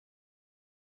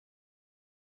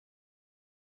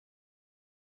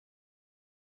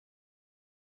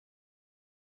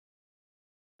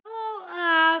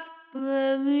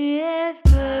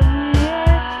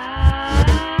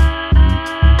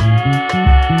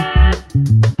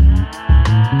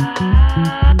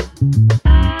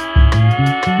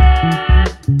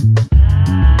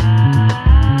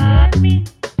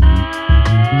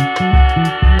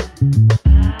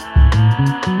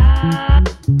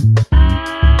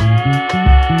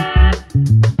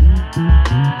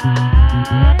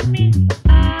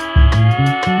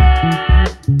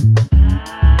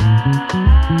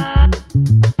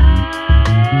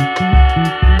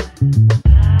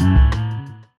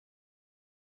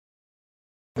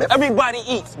Everybody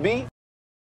eats, B.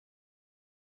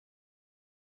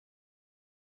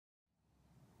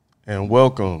 And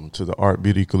welcome to the Art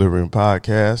Beauty Equilibrium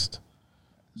podcast.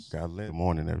 Good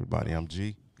morning, everybody. I'm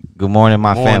G. Good morning,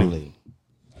 my family.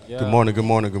 Yeah. Good morning, good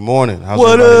morning, good morning. How's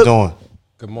everybody doing?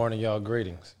 Good morning, y'all.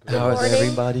 Greetings. How is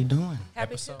everybody doing?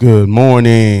 Good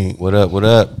morning. What up, what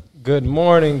up? Good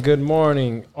morning, good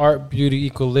morning. Art Beauty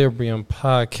Equilibrium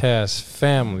podcast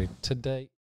family. Today,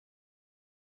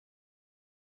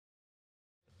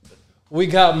 we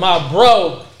got my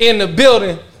bro in the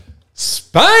building,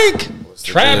 Spank.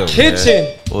 Trap Kitchen.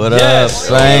 Man? What up,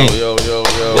 Spank? Yo.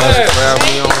 Yes.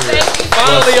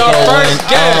 Finally, our first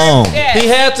guest. Yes. He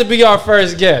had to be our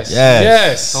first guest.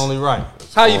 Yes. Only right.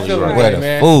 How you feeling today, Where the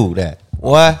man? food at?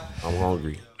 What? I'm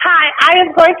hungry. Hi, I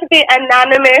am going to be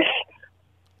anonymous.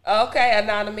 Okay,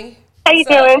 Anonymous. How you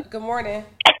doing? Good morning.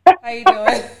 How you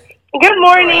doing? Good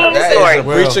morning. That is a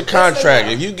breach of contract.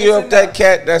 If you give up that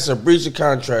cat, that's a breach of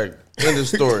contract. End of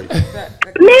story.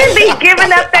 Men be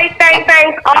giving up they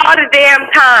things all the damn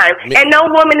time. And no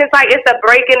woman is like, it's a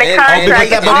break in the contract.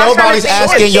 But nobody's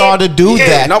asking y'all to do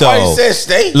that, nobody though. says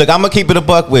stay. Look, I'm going to keep it a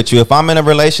buck with you. If I'm in a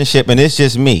relationship and it's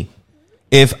just me,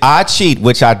 if I cheat,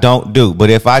 which I don't do, but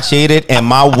if I cheated and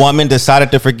my woman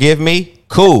decided to forgive me,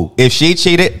 cool. If she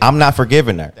cheated, I'm not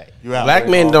forgiving her. Black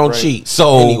men don't cheat.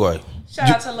 So anyway. Shout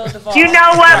out to Lil Duval. You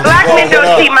know what? Black men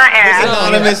don't cheat my ass.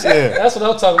 Anonymous, That's what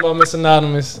I'm talking about, Miss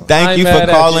Anonymous. Thank you for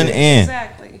calling in.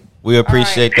 Exactly. We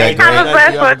appreciate that. Have a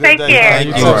blessed one. Take care.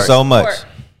 Thank you so much.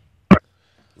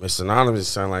 Miss Anonymous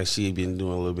sound like she been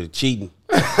doing a little bit of cheating.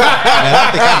 Man, I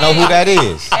think I know who that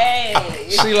is. Hey.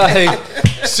 She like,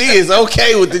 She is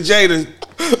okay with the Jada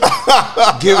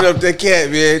giving up that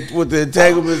cat, man, with the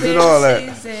entanglements and all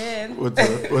that. With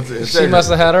the she must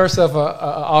have had herself a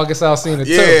August Alsina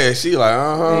too. Yeah, she like,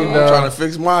 I'm trying to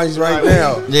fix mine right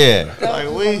now. Yeah.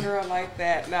 Don't do a girl like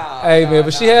that. No. Hey man,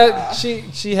 but she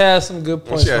had some good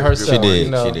points for herself. She did.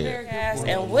 You know. She did.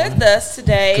 And with us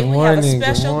today, Good we have a morning,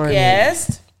 good special morning.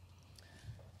 guest.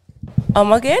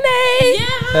 Omogene. Hey,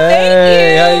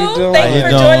 Thank you. how you doing? Thank you How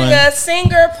for you joining doing? us.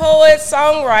 Singer, poet,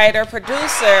 songwriter,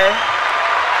 producer.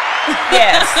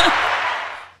 Yes.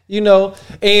 You know,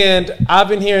 and I've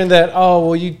been hearing that. Oh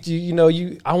well, you know,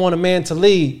 I want a man to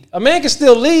lead. A man can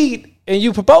still lead, and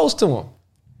you propose to him.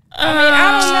 I mean,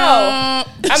 I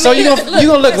don't know. So you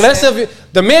gonna look less of it.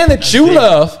 The man that you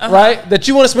love, right? That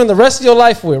you want to spend the rest of your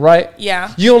life with, right?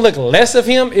 Yeah. You gonna look less of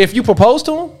him if you propose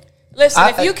to him. Listen,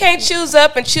 if you can't choose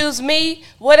up and choose me,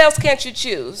 what else can't you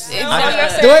choose? Wait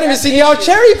a minute, see y'all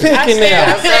cherry picking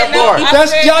now.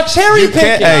 That's y'all cherry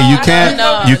picking. Hey,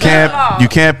 you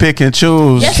can't pick and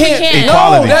choose. Yes, we can.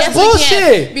 Equality. No, that's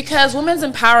bullshit. Because women's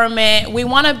empowerment, we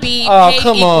want to be Oh, paid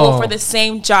come equal on. for the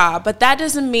same job, but that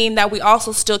doesn't mean that we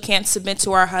also still can't submit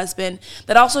to our husband.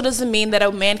 That also doesn't mean that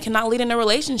a man cannot lead in a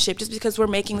relationship just because we're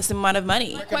making the same amount of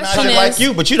money. Question is, like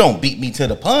you, but you don't beat me to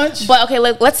the punch. But okay,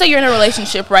 let's say you're in a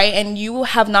relationship, right, and you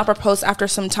have not proposed after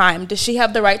some time. Does she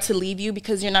have the right to leave you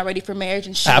because you're not ready for marriage?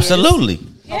 And she Absolutely.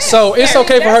 So it's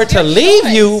okay for her to leave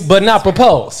you, but not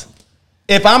propose.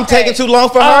 If I'm taking too long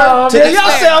for her, Oh, to man, y'all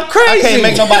sound crazy. I can't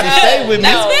make nobody stay with me.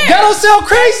 That don't sound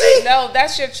crazy. No,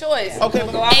 that's your choice. Okay,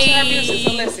 go out to her music.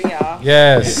 So listen, y'all.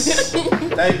 Yes.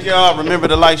 Thank y'all. Remember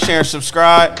to like, share, and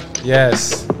subscribe.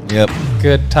 Yes. Yep.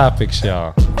 Good topics,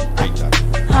 y'all.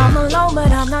 I'm alone,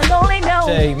 but I'm not lonely, no.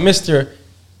 Hey, Mr.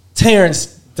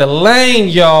 Terrence Delane,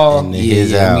 y'all. He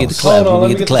is out. Let me get the clap. Hold on, Let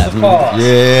me get the clap.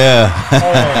 Yeah.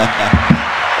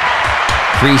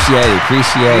 Appreciate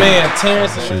it. Man,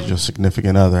 Terrence. Should your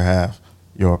significant other have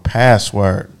your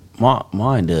password?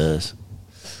 Mine does.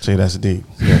 See, that's deep.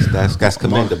 Yes, that's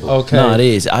commendable. Okay. No, it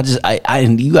is.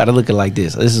 You got to look at it like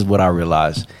this. This is what I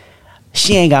realized.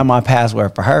 She ain't got my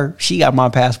password for her. She got my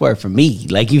password for me.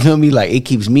 Like, you feel me? Like, it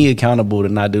keeps me accountable to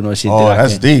not do no shit. Oh,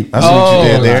 that's deep. That's what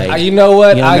you did there. like- You know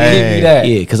what? You know I what I give you that.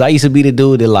 Yeah, because I used to be the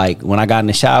dude that, like, when I got in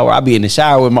the shower, I'd be in the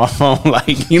shower with my phone,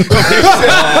 like, you know what I'm saying?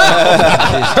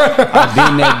 I've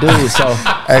been that dude. So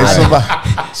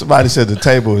Hey, somebody said the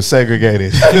table is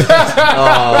segregated.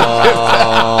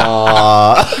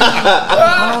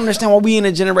 I don't understand why we in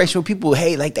a generation where people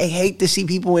hate, like they hate to see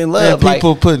people in Man, love.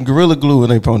 people putting Gorilla Glue in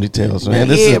their ponytails, man.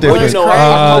 This Yeah, is but Well, different. you know,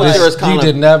 our culture is You kind did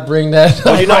of. not bring that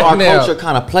Well, up you know, right our now. culture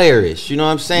kind of playerish. You know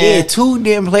what I'm Yeah, saying? too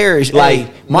damn players. Like,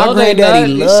 Like my No, they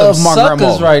granddaddy not. loved Some my suckers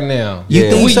grandma. right now. You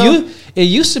think so? It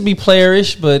used to be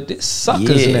playerish, but it's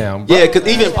suckers Yeah. now. Bro. Yeah, because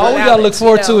even All we gotta look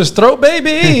forward to is throat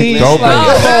baby. Throat baby.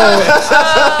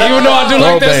 Even though I do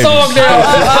like that baby. song now. I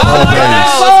like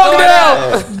that song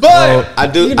now. But I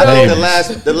do. you I think know-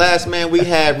 the last man we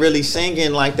had really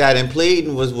singing like that and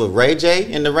pleading was with Ray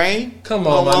J in the rain. Come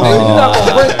on, my Oh. man. You're not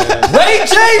gonna bring Ray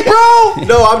J, bro.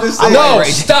 No, I'm just saying. No,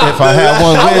 stop. If I had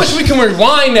one I wish- wish we can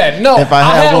rewind that. No, If I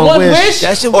had one wish-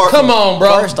 That shit Or was- come on,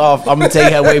 bro. First off, I'm gonna tell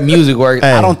you how way music works.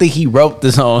 Hey. I don't think he wrote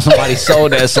the song. Somebody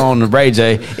sold that song to Ray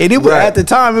J, and it was Right. at the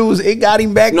time it got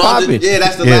him back No, I'm popping. just, yeah,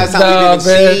 that's the Yeah. last time Nah, we even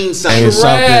man. seen Hey, something.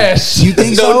 something. Trash. You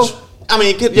think No, so? I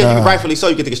mean, yeah, rightfully so.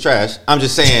 You can think it's trash. I'm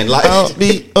just saying, like, I'll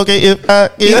be okay if I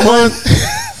eat one.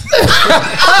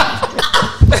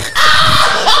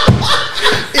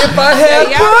 If I had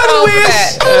Yeah, y'all wrong with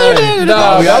that.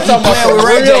 no, y'all talking about Playing for with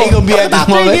Ray J, he real. gonna be at this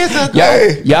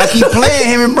moment. Y'all keep playing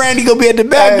him and Brandy gonna be at the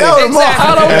back door tomorrow. Exactly.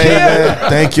 I don't Hey, care. man,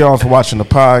 thank y'all for watching the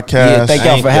podcast. Yeah, thank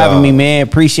y'all Thank for having y'all. me, man.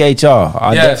 Appreciate y'all.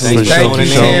 I Yes, definitely thank you.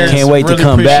 Cheers. can't wait to Really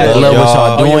come back. appreciate Love it. what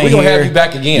y'all Oh, doing yeah, we gonna here. have you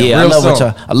back again, Yeah, real I love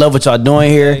soon. I love what y'all doing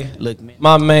here. Look, man.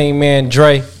 My main man,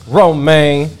 Dre,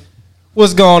 Romaine.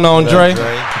 What's going on, Dre?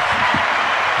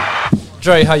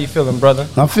 Dre, how you feeling, brother?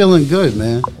 I'm feeling good,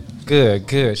 man. Good,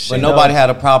 good. but nobody had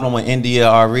a problem when India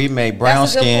Ari made brown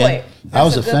That's a good skin. point. I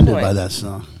was That's a good offended point. by that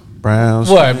song. Browns.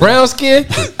 What, brown skin?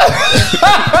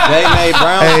 They made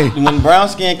brown. Hey. When brown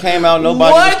skin came out,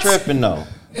 nobody What? was tripping though.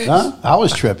 Huh? I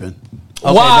was tripping.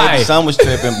 Okay, Why? maybe some was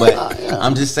tripping, but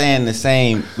I'm just saying the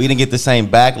same. We didn't get the same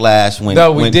backlash when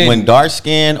No, we didn't. when dark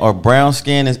skin or brown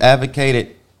skin is advocated.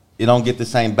 You don't get the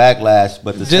same backlash,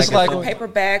 but the Just second like The song- paper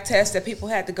bag test that people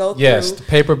had to go through. Yes, the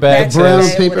paper bag Back to Brown the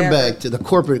day, paper whatever. bag to the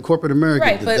corporate America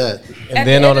Right, did but that. at And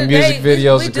then the on end the of music day,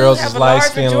 videos, we the do girls have is a light large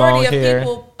skin, majority long of hair.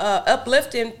 People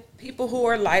uplifting people who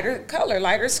are lighter color,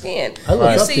 lighter skin. I look You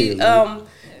up to see, you, man.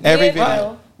 every men,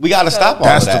 video. We got to stop all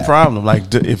That's of that. the problem.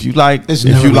 Like, if you like, It's if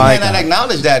never you gonna like, We cannot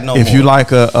acknowledge that no if more. you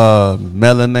like a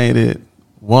melanated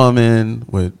woman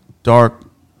with dark,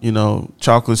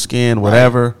 chocolate skin,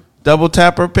 whatever, double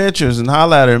tap her pictures and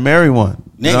holla at her and marry one.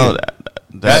 Nigga.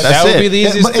 That's that would it. be the Yeah,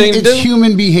 easiest but thing to it's do.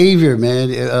 human behavior, man.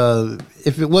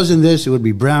 If it wasn't this, it would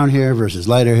be brown hair versus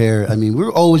lighter hair. I mean,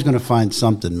 we're always going to find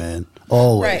something, man.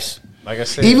 Always. Like I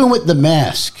said, Even with the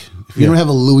mask. If you don't have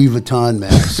a Louis Vuitton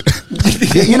mask.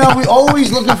 We're always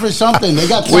looking for something. They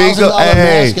got $1,000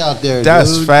 mask out there,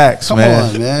 That's dude. facts, Come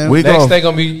man. on, man. We next go. thing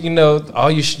gonna be, all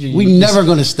you. We never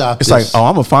going to stop It's this. like,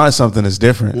 I'm gonna find something that's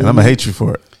different, and I'm gonna hate you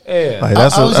for it. Yeah. Like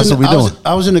that's what we doing.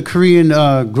 I was in a Korean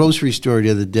grocery store the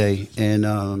other day,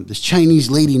 and this Chinese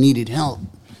lady needed help,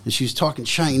 and she was talking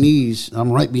Chinese.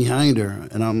 I'm right behind her,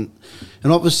 and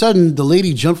all of a sudden the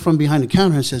lady jumped from behind the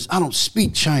counter and says, "I don't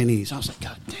speak Chinese." I was like,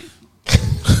 "God damn."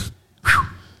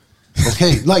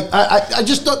 Okay, like I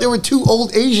just thought there were two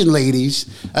old Asian ladies.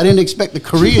 I didn't expect the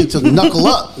Korean to knuckle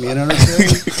up. You know what I'm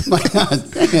saying? My God,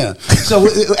 damn. So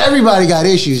everybody got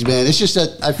issues, man. It's just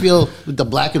that I feel that the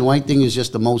black and white thing is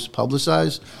just the most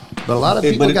publicized, but a lot of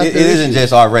people but got it their isn't issues.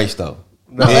 just our race though.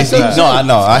 No, It's- that's no, I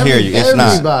know. I hear you. It's not.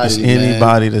 everybody, It's man.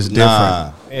 anybody that's different.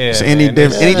 Nah. It's Yeah, any man,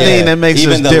 different. it's- Anything that makes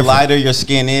even us the different. lighter your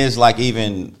skin is, like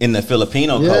even in the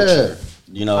Filipino Yeah. culture,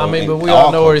 I mean, in but we all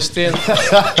know where it cultures. stands.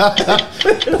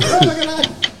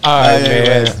 All right, man.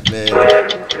 Yes, man.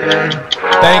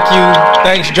 Thank you.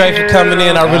 Thanks, Dre, for coming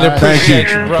in. I really Thank you. appreciate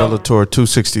you, bro. Bellator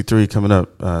 263 coming up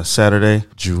Saturday,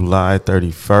 July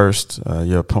 31st.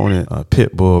 Your opponent,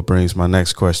 Pitbull, brings my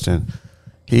next question.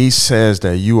 He says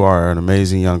that you are an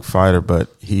amazing young fighter, but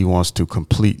he wants to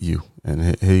complete you.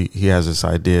 And he has this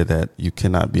idea that you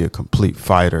cannot be a complete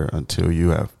fighter until you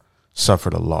have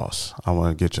suffered a loss. I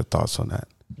want to get your thoughts on that.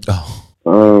 That's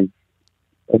what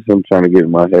I'm trying to get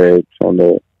in my head, trying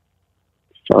to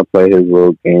play his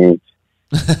little games.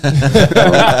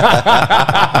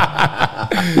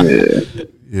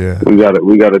 Yeah. We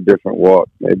got a different walk.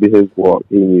 Maybe his walk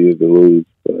he needed to lose,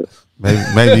 but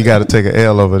Maybe you got to take an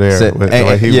L over there. So, with the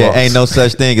way he walks. ain't no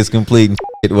such thing as completing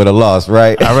shit with a loss,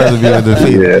 right? I'd rather be in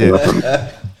defeat.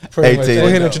 yeah. Pretty much. 18. Go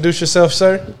ahead and introduce yourself,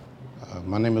 sir.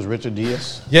 My name is Richard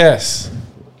Diaz. Yes.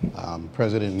 I'm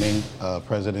president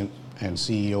and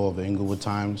CEO of the Inglewood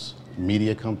Times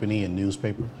media company and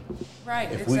newspaper.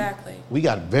 Right, If exactly. We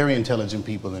got very intelligent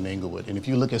people in Inglewood. And if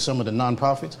you look at some of the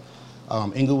nonprofits,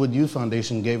 Inglewood Youth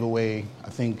Foundation gave away, I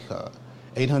think,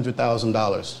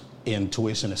 $800,000 in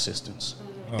tuition assistance.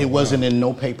 It wasn't in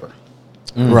no paper.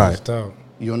 Right.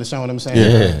 You understand what I'm saying?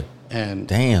 Yeah. And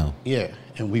damn. Yeah.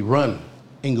 And we run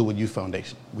Inglewood Youth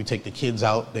Foundation. We take the kids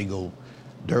out. They go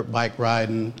dirt bike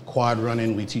riding, quad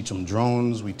running. We teach them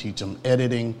drones. We teach them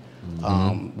editing.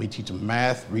 We teach them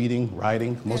math, reading,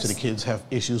 writing. Most of the kids have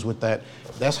issues with that.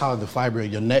 That's how the fiber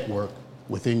of your network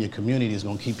within your community is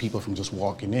going to keep people from just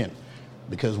walking in,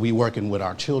 because we working with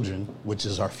our children, which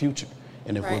is our future.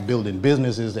 And if we're building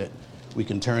businesses that we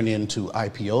can turn into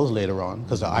IPOs later on,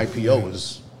 because the IPO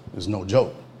is no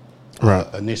joke. Right.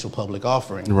 Initial public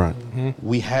offering. Right.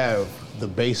 We have the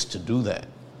base to do that.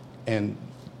 And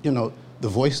you know, the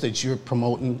voice that you're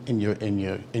promoting and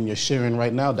you're sharing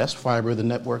right now, that's fiber of the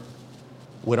network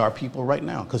with our people right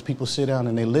now. Because people sit down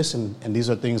and they listen, and these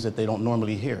are things that they don't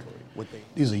normally hear.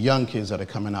 These are young kids that are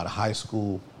coming out of high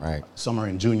school. Right. Some are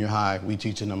in junior high. We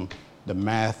teaching them the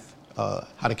math,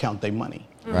 how to count their money.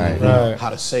 Right. Right. How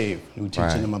to save. We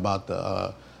teaching them about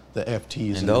the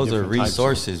FTs. And those the are different types of-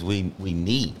 resources we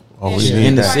need. Oh,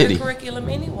 in the Part of city. curriculum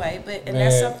anyway, and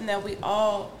that's something that we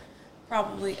all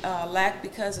probably lack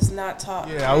because it's not taught.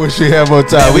 Yeah, I wish we had more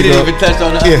time. We didn't even touch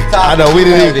on the Yeah, I know we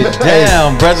didn't even.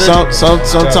 Damn, brother.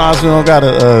 Sometimes we don't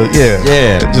gotta.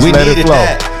 Yeah, just we let it needed flow.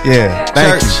 that. Yeah,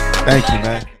 thank Church. you,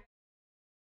 man.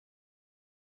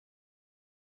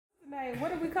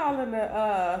 What are we calling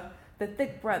the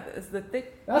thick brothers? The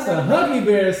thick. That's a Huggy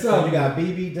Bear or So something. you got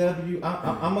BBW.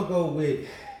 I'm gonna go with.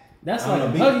 That's I like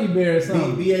don't a know, Huggy Bear or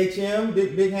something. BHM,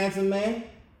 big handsome man.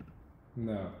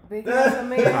 No. Big handsome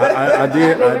man. I What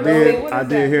is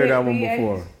did hear that one BH?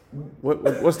 before.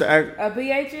 What's the act? A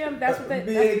BHM. That's what that's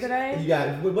the name. You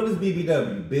got what is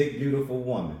BBW? Big beautiful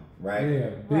woman, right? Yeah,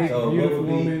 big So what beautiful would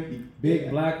be- woman, big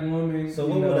black woman. So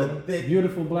you what would know, a thick,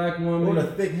 beautiful black woman? what a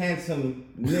thick handsome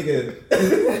nigga?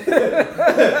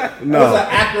 No, What's an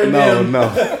acronym? no,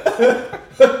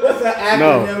 What's an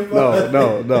acronym for?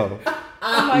 no.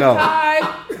 I'm like, No.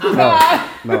 Ty.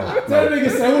 That nigga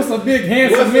said, "What's a big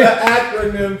handsome What's the man?"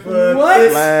 acronym for?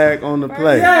 What? Flag on the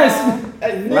plate. Yes.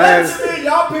 Hey, Flag. what you mean?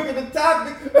 Y'all picking the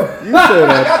topic? You said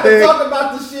I a got to thick, talk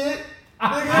about the shit.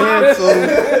 handsome.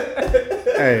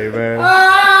 Hey man.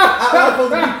 I'm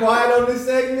supposed to be quiet on this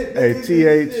segment. Hey,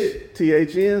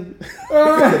 THN.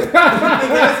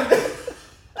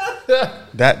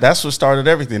 That's what started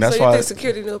everything. That's so you why. think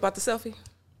security knew about the selfie?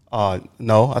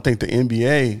 No, I think the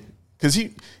NBA, because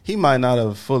he might not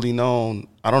have fully known.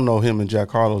 I don't know him and Jack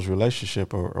Harlow's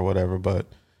relationship or whatever, but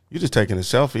you just taking a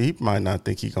selfie. He might not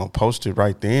think he gonna post it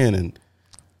right then, and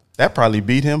that probably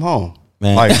beat him home.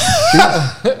 Man. Like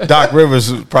Doc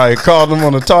Rivers probably called him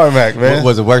on the tarmac, man.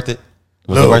 Was it worth it?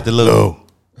 Was it worth it, Lou?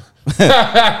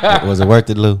 Was it worth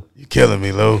it, Lou? You killing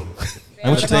me, Lou. What you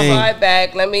My think? vibe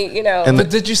back. Let me, And But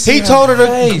did you see? he told her to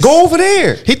face? go over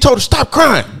there. He told her stop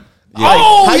crying.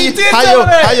 Oh, how he you, did how tell your,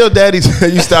 that. how your daddy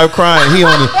said you stop crying? He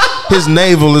on his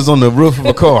navel is on the roof of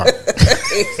a car.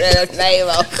 he said his name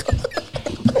up.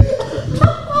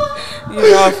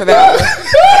 You wrong for that one.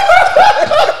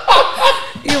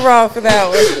 You wrong for that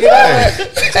one. You know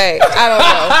what? Hey, I don't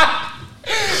know.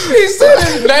 He said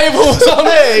his navel was on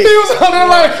there. He was on there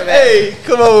like, Hey,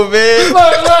 come on, man.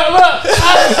 look.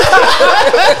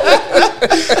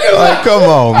 Like, come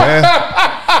on, man.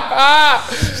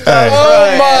 Hey.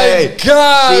 Oh my Hey,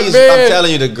 God, man. I'm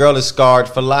telling you, the girl is scarred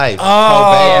for life.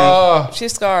 Oh,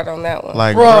 She's scarred on that one.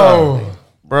 Like, bro.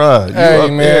 bruh, you Hey, up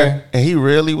man. there, and he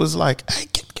really was like, hey,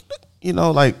 you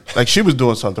know, like she was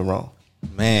doing something wrong.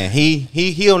 Man,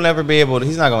 he'll never be able to.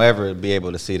 He's not gonna ever be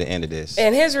able to see the end of this.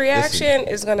 And his reaction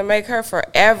is going to make her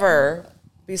forever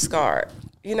be scarred.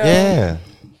 You know? Yeah,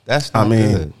 that's not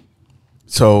good.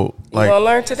 So You going like, to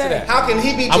learn today? How can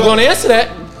he be? I'm going to answer that.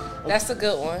 That's a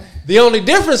good one. The only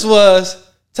difference was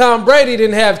Tom Brady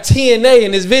didn't have TNA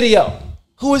in his video.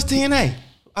 Who is TNA?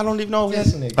 I don't even know who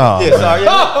that's. oh, Yeah, sorry.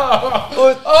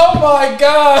 Oh my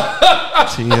God.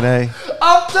 TNA.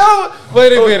 I'm telling.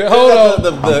 Wait a minute. Hold on.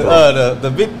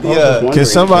 The big. Can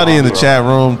somebody in the chat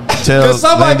room tell Can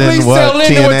somebody Lyndon please tell what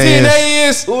Lyndon what TNA is? TNA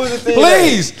is? Who is the TNA?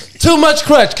 Please. Too much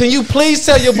crutch. Can you please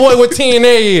tell your boy what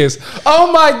TNA is?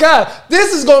 Oh my God.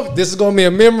 This is gonna be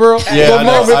a memorable I know,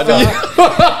 moment I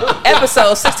for you.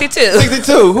 Episode 62.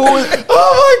 62. Who is?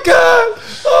 Oh my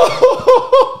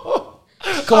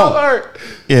God. Come on. hurt.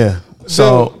 Yeah.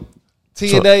 So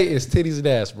TNA is titties and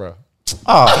ass, bro.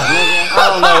 I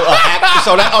don't know.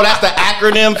 So that's the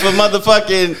acronym for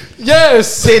motherfucking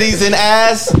Yes. titties and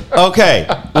ass. Okay.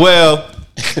 Well,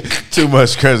 too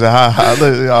much crazy. That's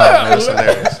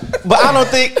hilarious. but I don't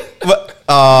think. But,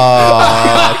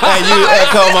 hey,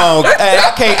 come on.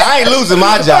 Hey, I ain't losing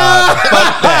my job.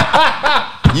 Fuck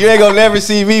that. You ain't gonna never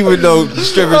see me with no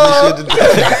strippers and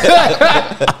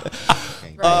shit.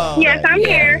 Yes, I'm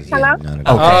here. Hello?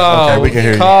 Okay, we can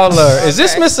hear you. Caller. Is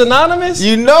this Miss Anonymous?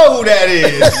 You know who that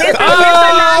is.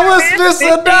 What's Miss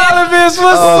Anonymous?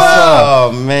 What's Oh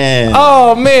up? man.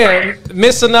 Oh man,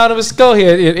 Miss Anonymous, go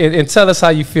ahead and tell us how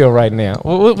you feel right now.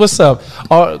 What's up,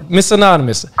 Miss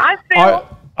Anonymous? I feel.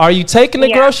 Are you taking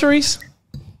the groceries?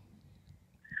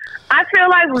 I feel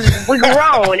like we're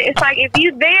grown. It's like if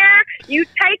you there, you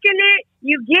taking it,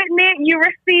 you getting it, you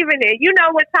receiving it. You know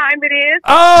what time it is.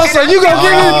 Oh, so you gonna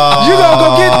get it? You gonna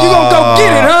go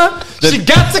get it, huh? She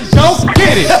got to go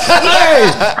get it.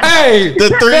 hey, The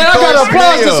man, I gotta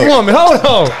applaud this woman. Hold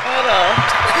on.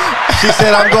 She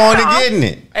said I'm going to getting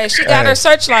it. Hey, she got her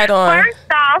searchlight on. First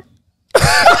off,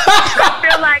 I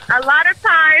feel like a lot of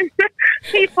times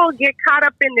people get caught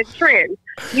up in the trends.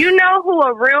 You know who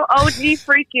a real OG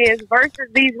freak is versus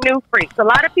these new freaks. A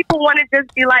lot of people want to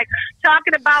just be like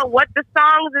talking about what the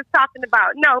songs is talking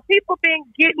about. No, people been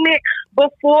getting it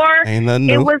before Ain't nothing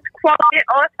it new. was quoted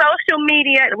on social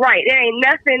media. Right, it ain't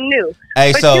nothing new.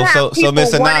 Hey, But so you have people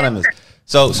Miss wanting Anonymous.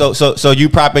 to- So you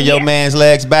propping your man's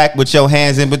legs back with your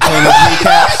hands in between his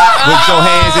kneecaps? With your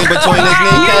hands in between his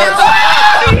kneecaps?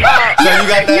 So you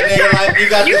got that nigga like you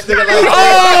got this nigga like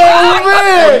that?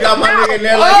 man. You got my nigga in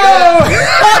there like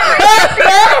that?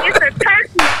 It's a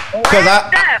turkey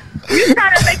wrapped up. You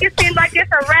try to make it seem like it's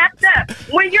a wrapped up.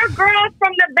 When your girl's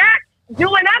from the back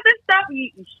doing other stuff,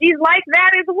 she's like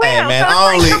that as well. Hey, man, so it's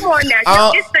only- like, come on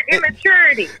now, it's the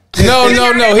immaturity. No,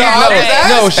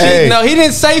 Hey. he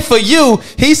didn't say for you.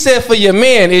 He said for your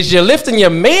man. Is you lifting your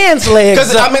man's legs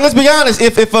Because up? I mean, let's be honest.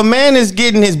 If a man is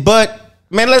getting his butt,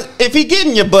 man, if he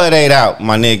getting your butt ate out,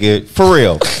 my nigga, for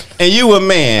real, and you a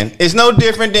man, it's no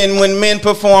different than when men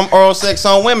perform oral sex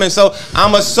on women. So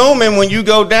I'm assuming when you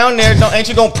go down there, ain't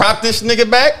you gonna prop this nigga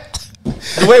back?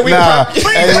 The way we prop.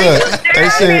 Hey, look. They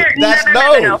said That's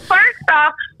No. First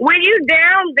off, when you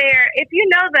down there, if you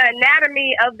know the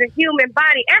anatomy of the human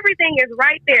body, everything is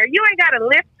right there. You ain't got to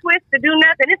lift, twist to do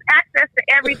nothing. It's access to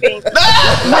everything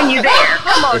when you there.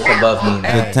 Come on now. Above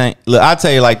me. Look, I'll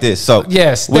tell you like this. So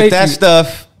Yes, with thank that you.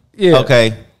 stuff, Yeah.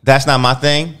 okay, that's not my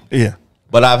thing. Yeah.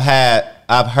 But I've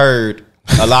heard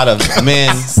a lot of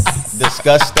men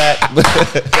discuss that.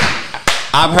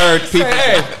 I've heard people.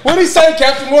 Hey, what did he say,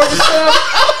 Captain Morgan?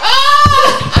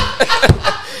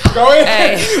 Go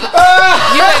ahead. Hey,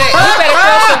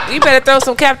 you better throw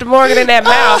some Captain Morgan in that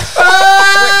mouth.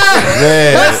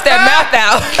 Man. Bust that mouth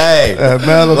out. Hey,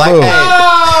 Malibu.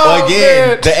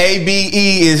 again, the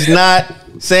ABE is not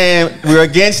saying we're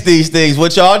against these things.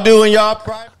 What y'all do in y'all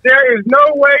private? There is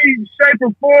no way, shape,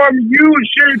 or form you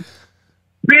should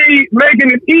be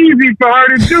making it easy for her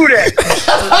to do that.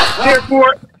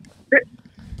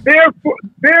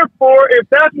 Therefore, if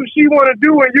that's what she want to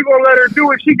do and you're going to let her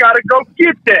do it, she got to go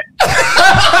get that.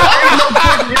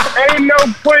 Ain't no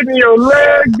putting your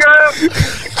leg up.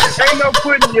 Ain't no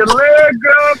putting your leg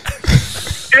up.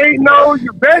 Ain't no,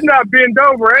 you better not bend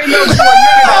over. Ain't no doing none of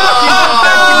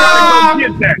that. You got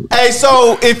to go get that. Hey,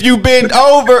 so if you bend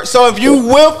over, so if you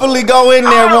willfully go in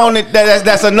there, want it,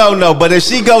 that's a no. But if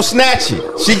she go snatch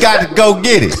it, she got to go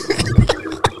get it.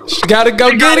 She got to go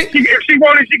get it.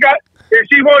 If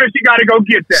she want it, she got to go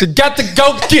get that. She got to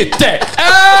go get that.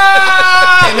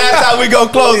 And that's how we go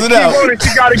close it If she out. want it,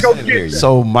 she got to go get that.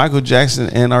 So Michael Jackson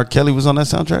and R. Kelly was on that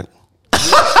soundtrack?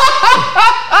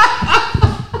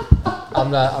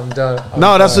 I'm done.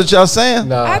 No, that's what y'all saying?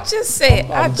 No. I just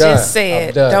said, I'm done.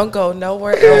 I'm done. don't go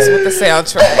nowhere else with the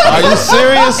soundtrack. Are you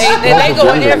serious? And they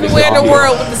going everywhere in the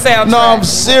world with the soundtrack. No, I'm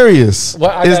serious. Is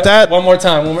that one more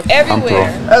time?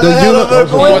 Everywhere.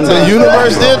 The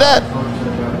universe did that?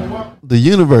 The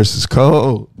universe is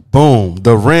cold. Boom.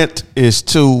 The rent is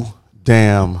too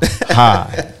damn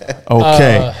high.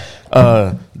 Okay.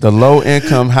 The Low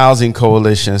Income Housing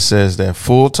Coalition says that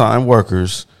full-time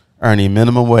workers earning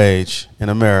minimum wage in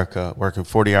America, working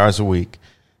 40 hours a week,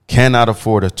 cannot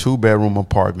afford a 2-bedroom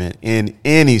apartment in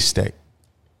any state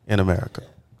in America.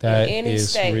 That Any is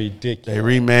state. ridiculous. They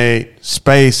remade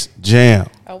Space Jam.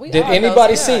 Oh, we Did all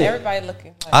anybody know, see it? Everybody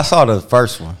looking. I saw the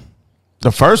first one.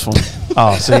 The first one.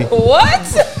 Oh, see,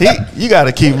 What? you got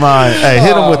to keep mine. Hey,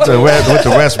 hit him with the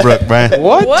Westbrook, man.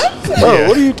 What? Bro,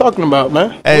 what are you talking about,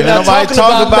 man? Hey, We're not nobody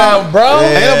talking about, that, bro.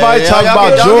 Ain't nobody talking y'all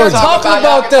about can Georgia. talk Talking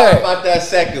about that. about that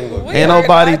second one. Ain't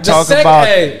nobody talking second- about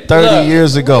hey, 30 look,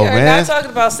 years ago, We are man. not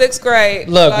talking about 6th grade.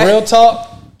 Look, Like, real talk.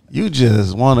 You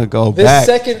just want to go This back.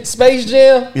 second Space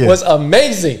Jam Yeah. was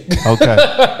amazing. Okay.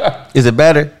 Is it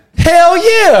better? Hell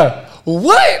yeah.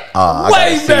 What?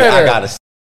 Way better. I gotta see.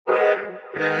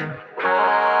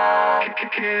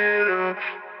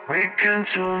 Waking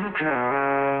to the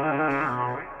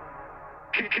ground.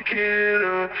 Kick it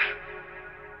up.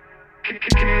 Kick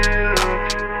it up.